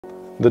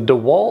The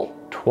Dewalt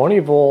 20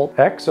 volt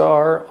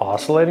XR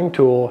oscillating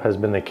tool has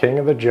been the king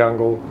of the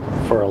jungle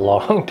for a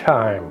long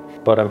time,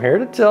 but I'm here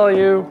to tell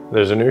you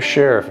there's a new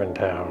sheriff in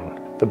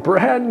town. The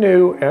brand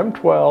new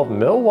M12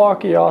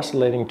 Milwaukee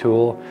oscillating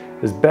tool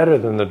is better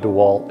than the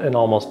Dewalt in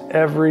almost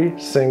every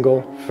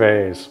single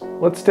phase.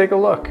 Let's take a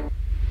look.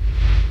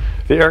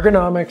 The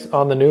ergonomics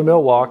on the new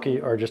Milwaukee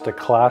are just a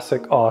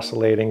classic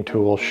oscillating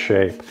tool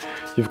shape.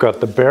 You've got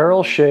the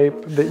barrel shape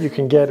that you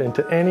can get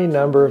into any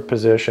number of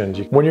positions.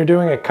 When you're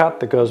doing a cut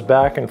that goes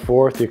back and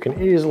forth, you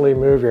can easily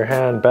move your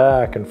hand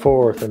back and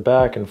forth and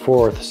back and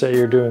forth. Say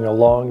you're doing a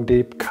long,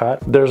 deep cut.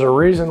 There's a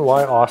reason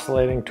why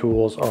oscillating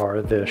tools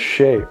are this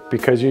shape,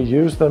 because you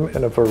use them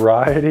in a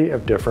variety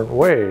of different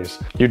ways.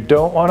 You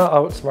don't want to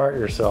outsmart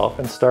yourself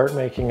and start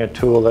making a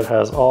tool that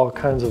has all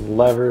kinds of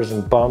levers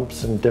and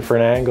bumps and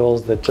different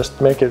angles that just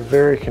make it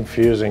very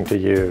confusing to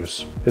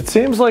use. It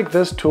seems like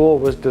this tool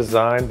was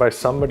designed by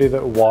somebody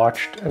that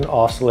watched an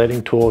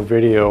oscillating tool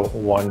video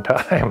one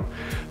time.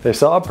 They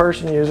saw a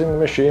person using the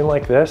machine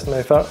like this and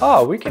they thought,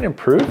 oh, we can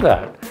improve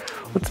that.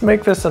 Let's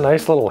make this a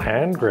nice little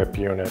hand grip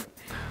unit.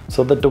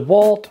 So the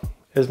Dewalt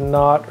is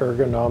not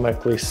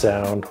ergonomically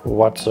sound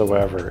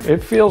whatsoever.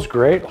 It feels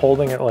great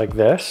holding it like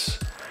this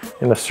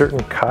in a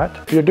certain cut.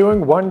 If you're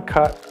doing one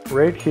cut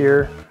right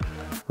here,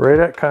 right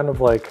at kind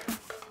of like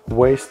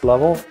waist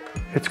level,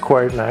 it's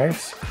quite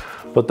nice.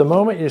 But the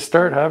moment you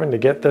start having to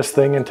get this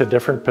thing into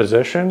different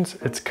positions,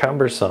 it's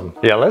cumbersome.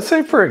 Yeah, let's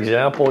say for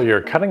example,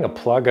 you're cutting a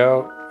plug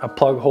out, a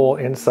plug hole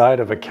inside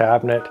of a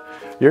cabinet.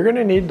 You're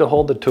gonna need to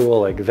hold the tool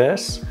like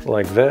this,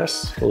 like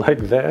this, like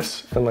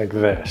this, and like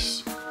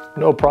this.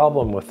 No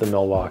problem with the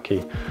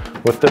Milwaukee.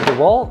 With the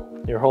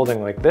Dewalt, you're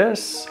holding like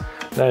this.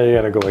 Now you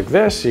gotta go like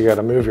this. You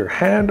gotta move your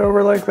hand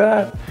over like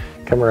that.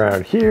 Come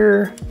around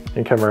here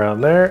and come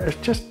around there. It's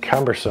just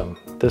cumbersome.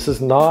 This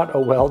is not a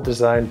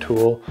well-designed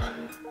tool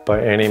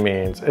by any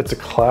means. It's a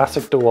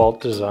classic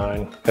Dewalt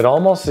design. It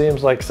almost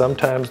seems like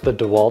sometimes the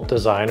Dewalt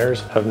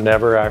designers have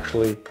never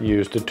actually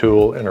used a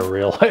tool in a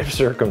real life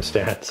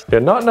circumstance. Yeah,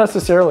 not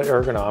necessarily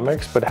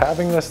ergonomics, but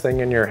having this thing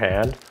in your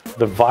hand,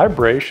 the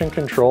vibration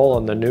control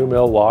on the new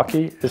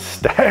Milwaukee is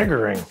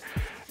staggering.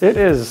 It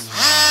is,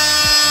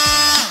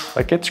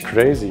 like, it's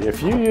crazy.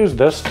 If you use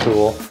this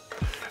tool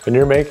and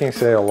you're making,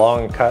 say, a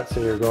long cut, so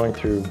you're going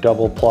through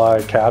double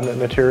ply cabinet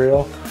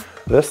material,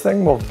 this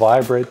thing will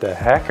vibrate the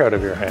heck out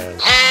of your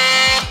hands.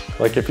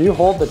 Like if you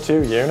hold the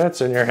two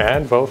units in your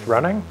hand, both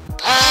running,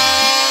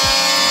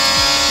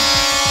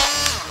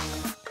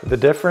 the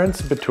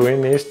difference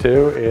between these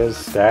two is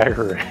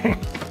staggering.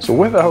 So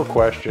without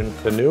question,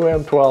 the new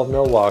M12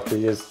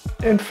 Milwaukee is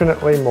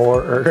infinitely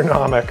more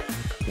ergonomic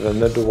than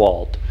the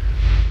Dewalt.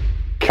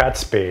 Cut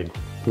speed.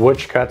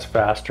 Which cuts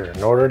faster?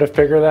 In order to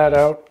figure that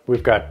out,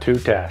 we've got two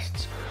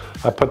tests.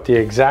 I put the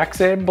exact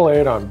same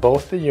blade on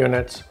both the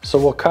units, so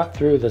we'll cut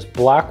through this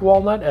black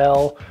walnut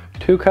L,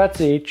 2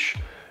 cuts each.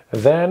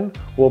 Then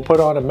we'll put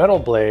on a metal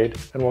blade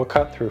and we'll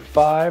cut through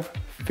 5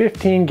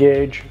 15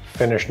 gauge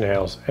finish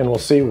nails, and we'll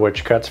see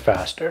which cuts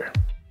faster.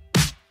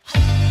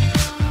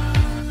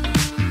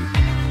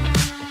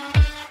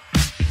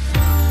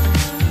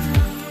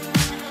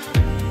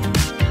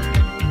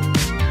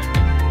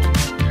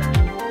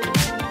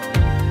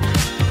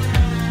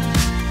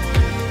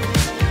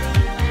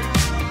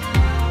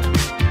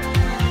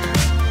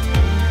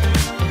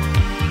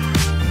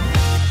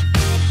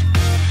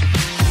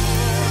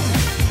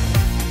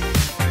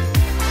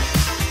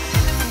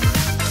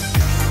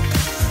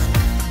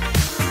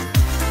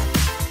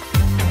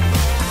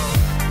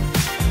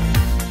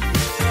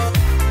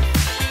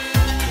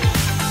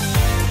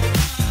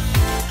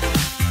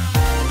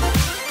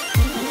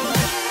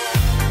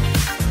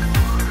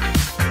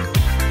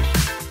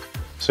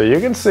 So you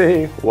can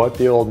see what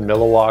the old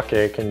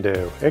Milwaukee can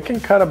do. It can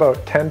cut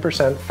about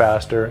 10%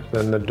 faster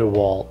than the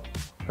Dewalt.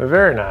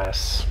 Very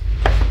nice.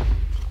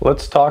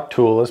 Let's talk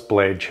toolless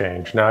blade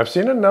change. Now I've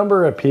seen a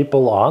number of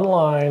people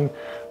online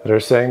that are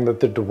saying that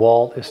the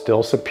Dewalt is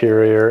still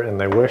superior and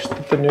they wish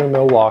that the new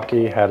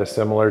Milwaukee had a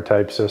similar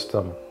type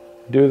system.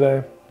 Do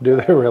they? Do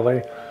they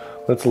really?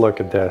 Let's look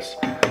at this.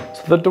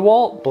 So the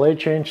Dewalt blade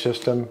change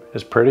system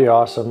is pretty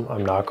awesome.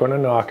 I'm not going to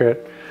knock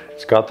it.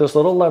 It's got this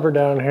little lever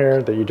down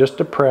here that you just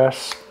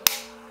depress,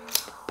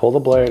 pull the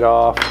blade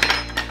off,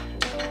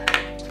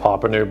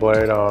 pop a new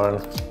blade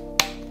on,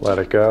 let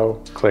it go,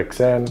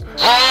 clicks in.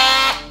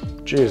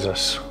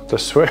 Jesus, the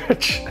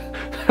switch,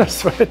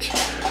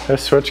 the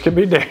switch can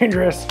be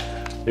dangerous.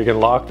 You can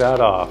lock that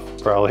off.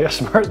 Probably a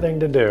smart thing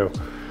to do.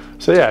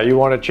 So yeah, you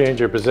want to change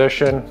your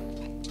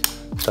position,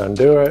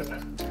 undo it,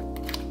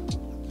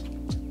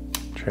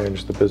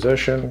 change the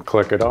position,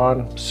 click it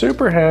on.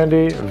 Super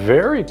handy,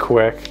 very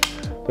quick.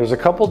 There's a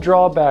couple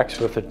drawbacks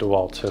with the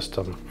Dewalt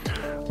system.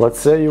 Let's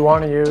say you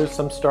want to use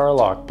some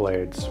Starlock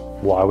blades.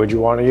 Why would you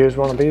want to use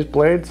one of these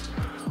blades?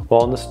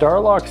 Well, in the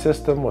Starlock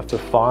system with the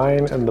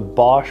Fine and the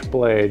Bosch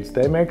blades,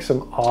 they make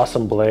some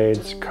awesome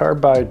blades,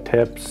 carbide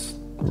tips,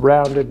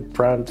 rounded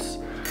fronts,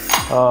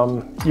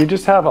 You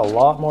just have a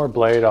lot more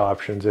blade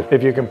options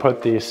if you can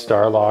put these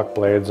Starlock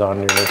blades on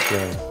your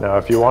machine. Now,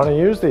 if you want to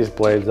use these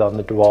blades on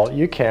the Dewalt,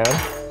 you can.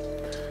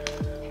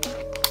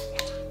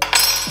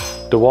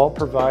 Dewalt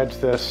provides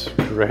this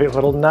great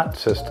little nut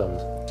system.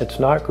 It's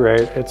not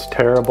great, it's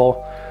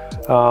terrible.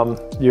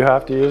 You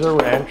have to use a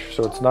wrench,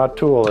 so it's not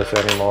toolless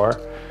anymore.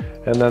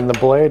 And then the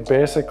blade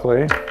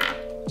basically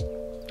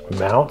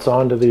mounts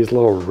onto these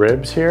little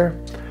ribs here,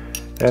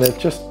 and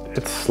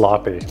it's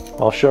sloppy.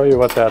 I'll show you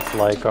what that's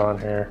like on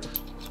here.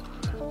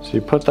 So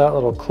you put that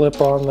little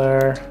clip on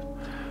there,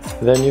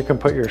 then you can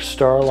put your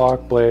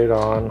Starlock blade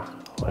on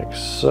like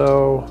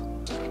so,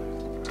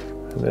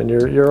 and then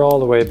you're all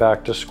the way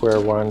back to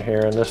square one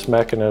here, and this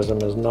mechanism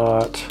is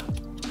not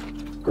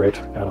great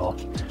at all.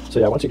 So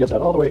yeah, once you get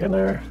that all the way in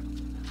there,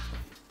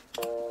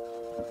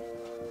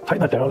 tighten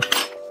that down.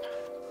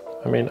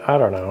 I mean, I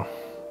don't know.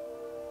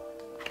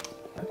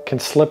 It can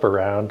slip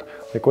around.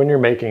 Like when you're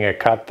making a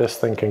cut, this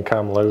thing can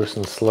come loose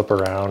and slip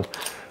around.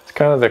 It's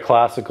kind of the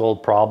classical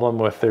problem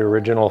with the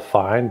original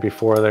Find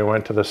before they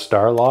went to the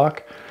Starlock,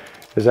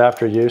 is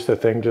after use the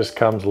thing just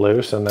comes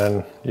loose and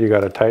then you got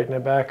to tighten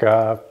it back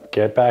up,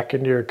 get back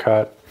into your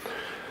cut.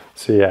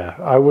 So yeah,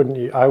 I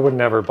would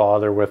never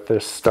bother with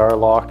this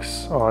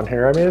Starlocks on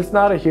here. I mean, it's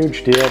not a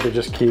huge deal to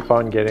just keep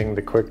on getting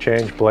the quick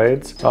change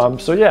blades.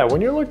 So yeah,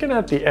 when you're looking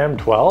at the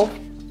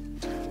M12,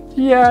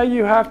 yeah,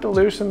 you have to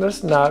loosen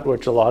this nut,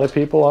 which a lot of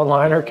people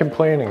online are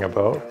complaining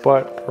about,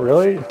 but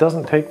really it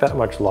doesn't take that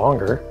much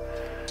longer.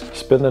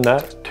 Spin the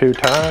nut 2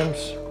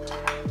 times,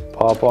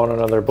 pop on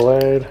another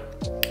blade.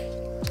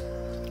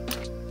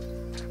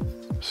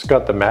 It's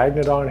got the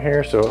magnet on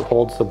here so it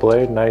holds the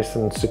blade nice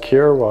and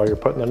secure while you're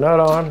putting the nut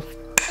on.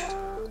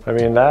 I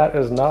mean, that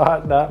is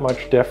not that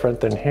much different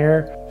than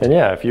here. And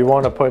yeah, if you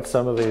want to put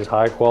some of these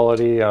high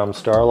quality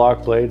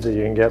Starlock blades that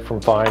you can get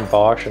from Find,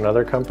 Bosch and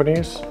other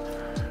companies,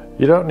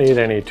 you don't need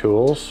any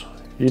tools.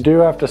 You do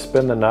have to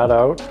spin the nut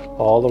out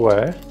all the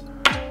way.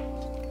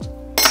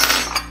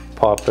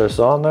 Pop this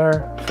on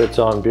there, fits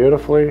on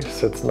beautifully,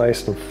 sits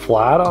nice and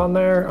flat on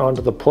there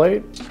onto the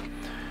plate.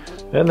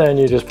 And then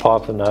you just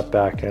pop the nut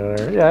back in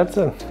there. Yeah, it's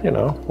a, you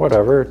know,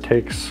 whatever, it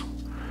takes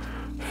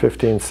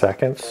 15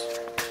 seconds.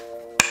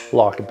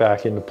 Lock it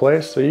back into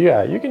place. So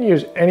yeah, you can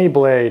use any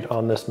blade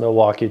on this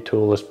Milwaukee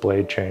toolless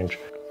blade change.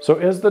 So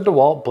is the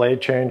Dewalt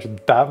blade change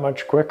that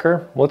much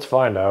quicker? Let's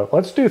find out.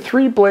 Let's do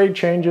 3 blade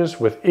changes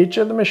with each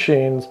of the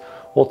machines.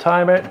 We'll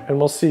time it and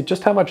we'll see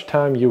just how much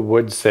time you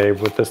would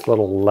save with this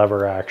little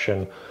lever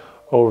action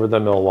over the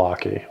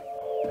Milwaukee.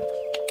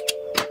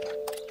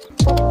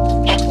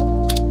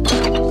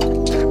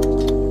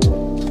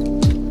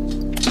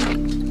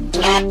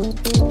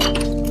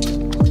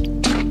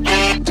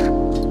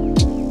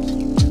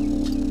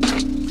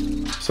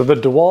 So the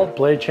Dewalt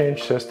blade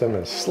change system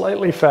is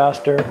slightly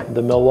faster.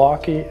 The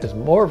Milwaukee is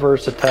more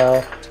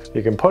versatile.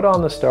 You can put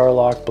on the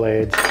Starlock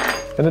blades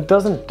and it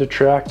doesn't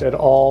detract at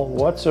all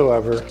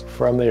whatsoever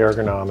from the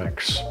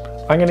ergonomics.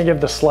 I'm gonna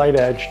give the slight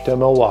edge to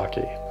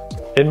Milwaukee.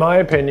 In my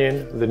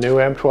opinion, the new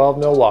M12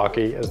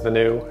 Milwaukee is the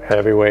new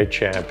heavyweight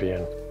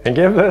champion. And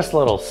give this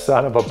little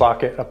son of a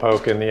bucket a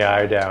poke in the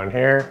eye down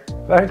here.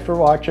 Thanks for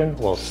watching.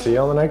 We'll see you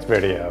on the next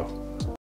video.